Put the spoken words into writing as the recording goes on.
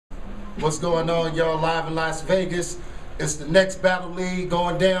What's going on, y'all? Live in Las Vegas. It's the next battle league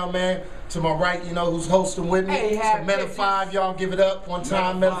going down, man. To my right, you know who's hosting with me. It's Meta 5. Y'all give it up one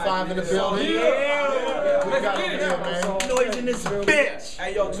time. Meta 5 in the building. Yeah. We got it here, man. Noise in this bitch.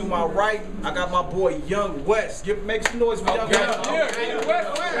 Hey, yo, to my right, I got my boy Young West. Make some noise for Young West.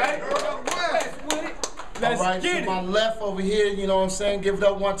 All right, to my left over here, you know what I'm saying? Give it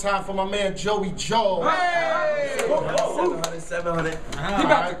up one time for my man Jawz. Hey! 700. He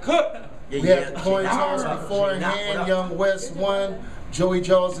about to cook. We had the coin toss beforehand. Young West won.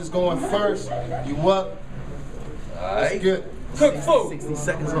 Jawz is going first. You up? That's good. Cook food. 60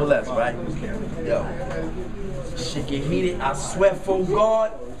 seconds or less, right? Yo. Shit get heated. I swear, full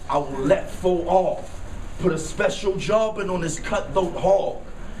guard, I will let full off. Put a special job in on this cutthroat hog.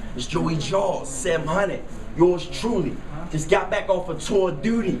 It's Jawz, 700. Yours truly. Just got back off a tour of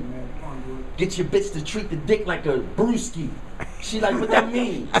duty. Get your bitch to treat the dick like a brewski. She like, what that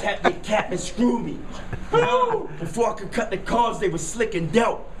mean? Tap your cap and screw me. Before I could cut the cards, they were slick and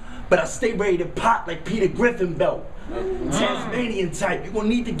dealt. But I stay ready to pop like Peter Griffin belt. Tasmanian type, you gonna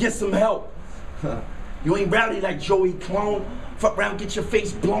need to get some help. You ain't rowdy like Joey Clone. Fuck around, get your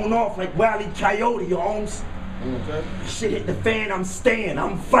face blown off like Wile E. Coyote, Holmes. Shit hit the fan, I'm staying,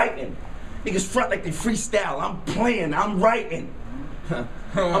 I'm fighting. Niggas front like they freestyle, I'm playing, I'm writing.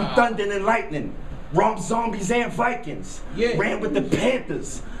 I'm thunder and lightning. Romp zombies and Vikings. Ran with the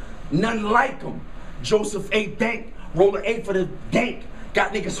Panthers. None like them. Joseph A. Dank. Roll an 8 for the dank.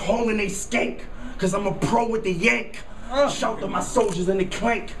 Got niggas holding they skank. Cause I'm a pro with the yank. Shout to my soldiers in the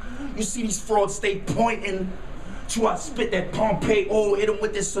clank. You see these frauds stay pointing. Till I spit that Pompeii oil, hit them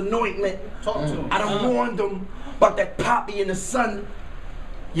with this anointment. I done warned them about that poppy in the sun.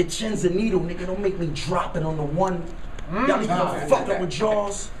 Your chin's a needle, nigga. Don't make me drop it on the one. Y'all either fucking with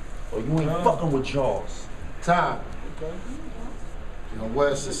Jawz or you ain't fucking with Jawz. Time. You know,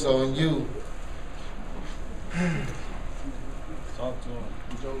 West, it's on you. Talk to him.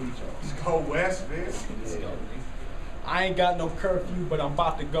 Let's go West, man. I ain't got no curfew, but I'm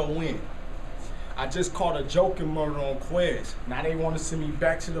about to go in. I just caught a joking murder on Quez. Now they want to send me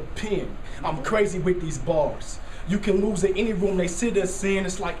back to the pen. I'm crazy with these bars. You can lose in any room they send us in.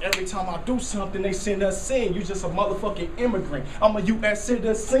 It's like every time I do something, they send us in. You just a motherfucking immigrant. I'm a U.S.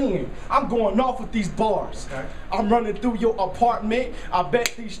 citizen. I'm going off with these bars. I'm running through your apartment. I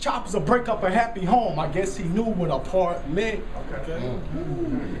bet these choppers will break up a happy home. I guess he knew what apartment.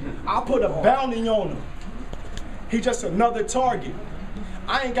 I'll put a bounty on him. He just another target.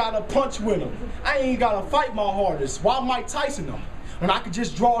 I ain't gotta punch with him. I ain't gotta fight my hardest. Why Mike Tyson him? When I could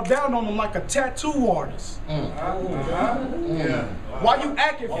just draw down on him like a tattoo artist. Why you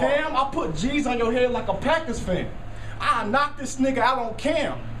acting, fam? I put G's on your head like a Packers fan. I knock this nigga out on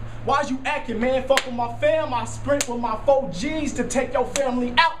cam. Why's you acting, man? Fuck with my fam. I sprint with my 4 G's to take your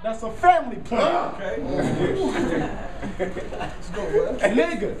family out. That's a family plan.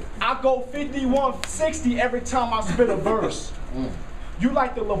 Nigga, I go 51-60 every time I spit a verse. You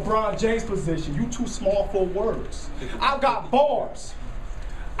like the LeBron James position. You too small for words. I got bars.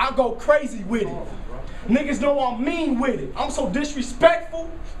 I go crazy with it. Niggas know I'm mean with it. I'm so disrespectful.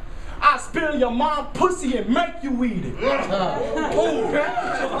 I spill your mom pussy and make you eat it. Give it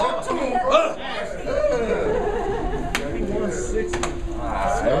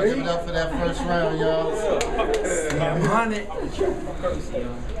up for that first round, y'all. 700.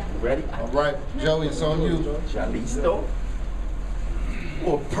 Ready? All right, Joey, it's on you. Listo?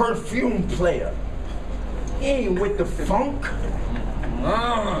 Or perfume player. He ain't with the funk.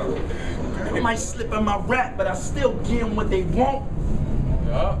 I might slip in my rap, but I still give them what they want.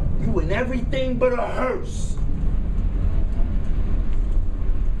 You in everything but a hearse.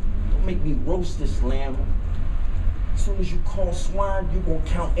 Don't make me roast this lamb. As soon as you call swine, you gon'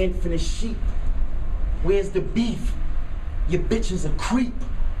 count infinite sheep. Where's the beef? Your bitch is a creep,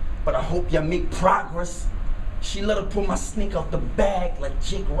 but I hope y'all make progress. She let her pull my sneak out the bag like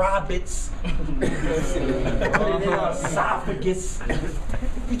Jake Roberts. Put it in her esophagus.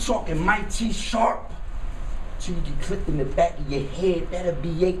 You talking mighty sharp. Till you get clipped in the back of your head, that'll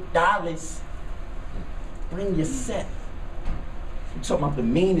be $8. Bring your set. You talking about the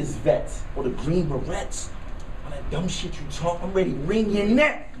meanest vets or the green berets. All that dumb shit you talk, I'm ready to wring your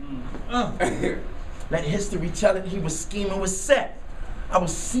neck. Let history tell it he was scheming with Seth. I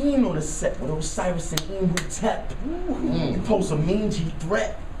was seen on the set with Osiris and Imhotep. You pose a mangy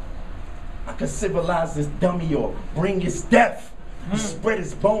threat. I could civilize this dummy or bring his death. You spread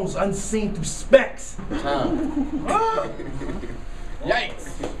his bones unseen through specs.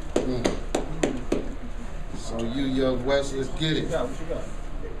 Yikes. So you, Young West, let's get it. What you got?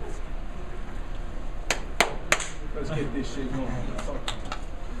 Let's get this shit going.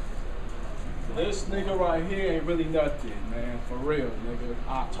 This nigga right here ain't really nothing, man. For real, nigga.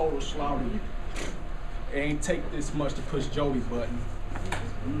 I total slaughter you. It ain't take this much to push Joey button.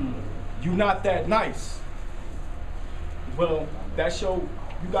 You not that nice. Well, that's your,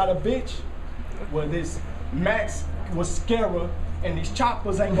 you got a bitch? Well, this Max was scare her, and these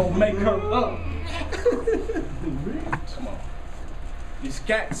choppers ain't gonna make her up. Come on. These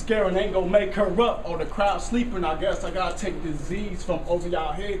cat scaring ain't gonna make her up, or the crowd sleeping. I guess I gotta take disease from over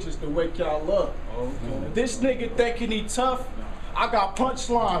y'all head just to wake y'all up. This nigga thinking he tough, I got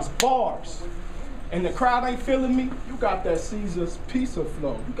punchlines, bars. And the crowd ain't feeling me, you got that Caesar's pizza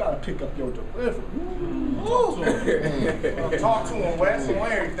flow. You gotta pick up your delivery. Talk to him, Wes, on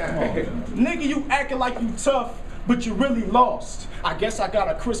everything. Nigga, you acting like you tough, but you really lost. I guess I got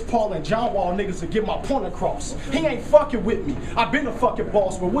a Chris Paul and John Wall niggas to get my point across. He ain't fucking with me. I been a fucking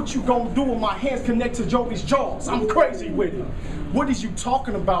boss, but what you gonna do when my hands connect to Joey's jaws? I'm crazy with it. What is you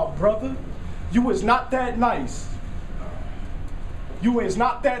talking about, brother? You is not that nice. You is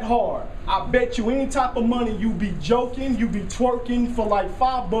not that hard. I bet you any type of money you be joking, you be twerking for like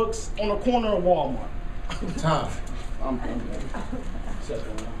 $5 on the corner of Walmart. Time.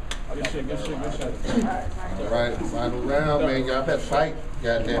 Good shit. All right, final round, man. Y'all better fight.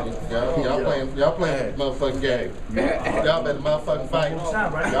 Goddamn it. Y'all playing the motherfucking game. Y'all better motherfucking fight.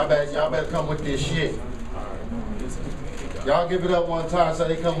 Y'all better come with this shit. Y'all give it up one time so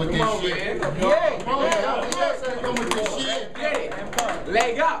they come with this shit. Yeah. Come with this shit.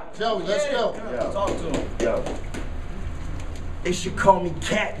 Leg up. Joey, let's go. Talk to him. Yo. They should call me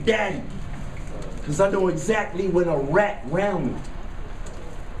Cat Daddy, cause I know exactly when a rat round me.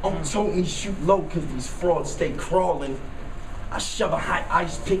 I'm totally shoot low cause these frauds stay crawling. I shove a hot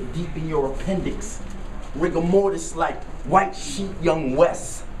ice pick deep in your appendix. Rigor mortis like white sheet young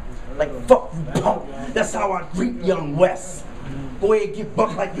West. Like fuck you punk, that's how I greet young West. Go ahead get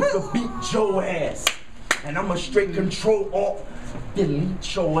bucked like you could beat Joe ass. And I'm a straight control alt,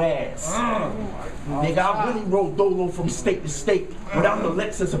 delete your ass. Nigga, I really roll dolo from state to state. Without the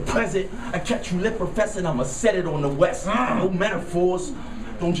Lex as a present, I catch you lip professing, I'ma set it on the West. No metaphors.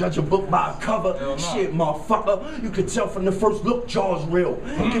 Don't judge a book by a cover. Shit, motherfucker. You can tell from the first look, Jawz real.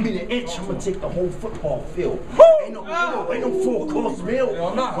 Give me the inch, I'ma take the whole football field. Ain't no four-course meal.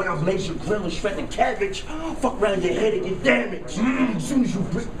 When I blaze your grill and shred the cabbage, fuck around your head and get damaged. As soon as you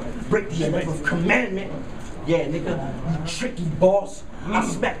break the 11th commandment, yeah, nigga, you tricky boss. I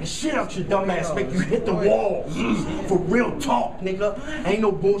smack the shit out your dumb ass, make you hit the wall. For real talk, nigga. Ain't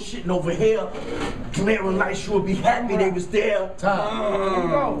no bullshitting over here. Glaring lights, you would be happy they was there.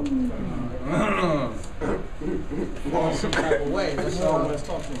 Time. Let's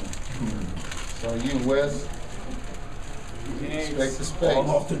talk to him. So you, Wes. Respect the space.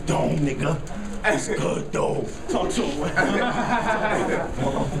 Fall off the dome, nigga. That's good, though. Talk to him.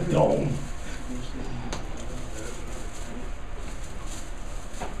 Fall off the dome.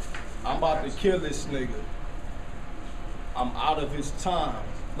 I'm about to kill this nigga. I'm out of his time,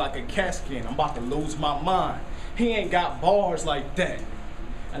 like a casket. I'm about to lose my mind. He ain't got bars like that.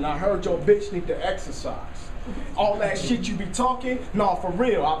 And I heard your bitch need to exercise. All that shit you be talking, nah, for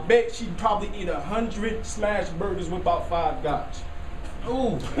real. I bet she'd probably eat 100 smash burgers with about 5 guys.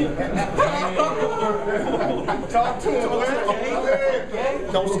 Ooh. Talk to him.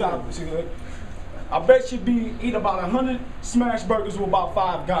 Don't stop. I bet she'd eat about 100 smash burgers with about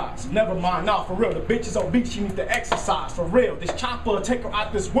 5 guys. Never mind, nah, for real. The bitch is obese, she need to exercise, for real. This chopper will take her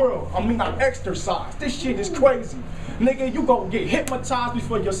out this world. I mean, not exercise. This shit is crazy. Nigga, you gon' get hypnotized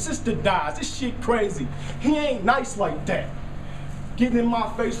before your sister dies. This shit crazy. He ain't nice like that. Getting in my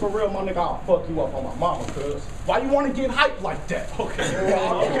face for real, my nigga, I'll fuck you up on my mama, cuz. Why you wanna get hyped like that? Okay.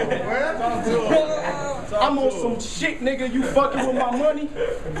 I'm on some shit, nigga. You fucking with my money?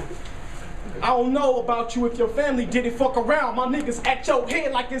 I don't know about you if your family did it, fuck around. My niggas at your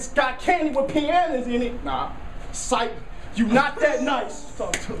head like it's got candy with pianos in it. Nah, psych, you not that nice.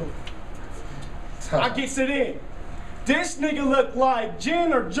 I gets it in. This nigga look like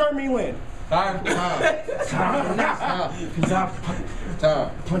Jen or Jeremy Lin. Time. Cause I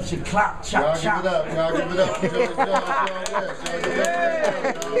punch your clock, chop, chop. Y'all give it up for Joey Jawz.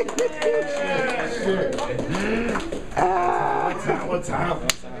 What time?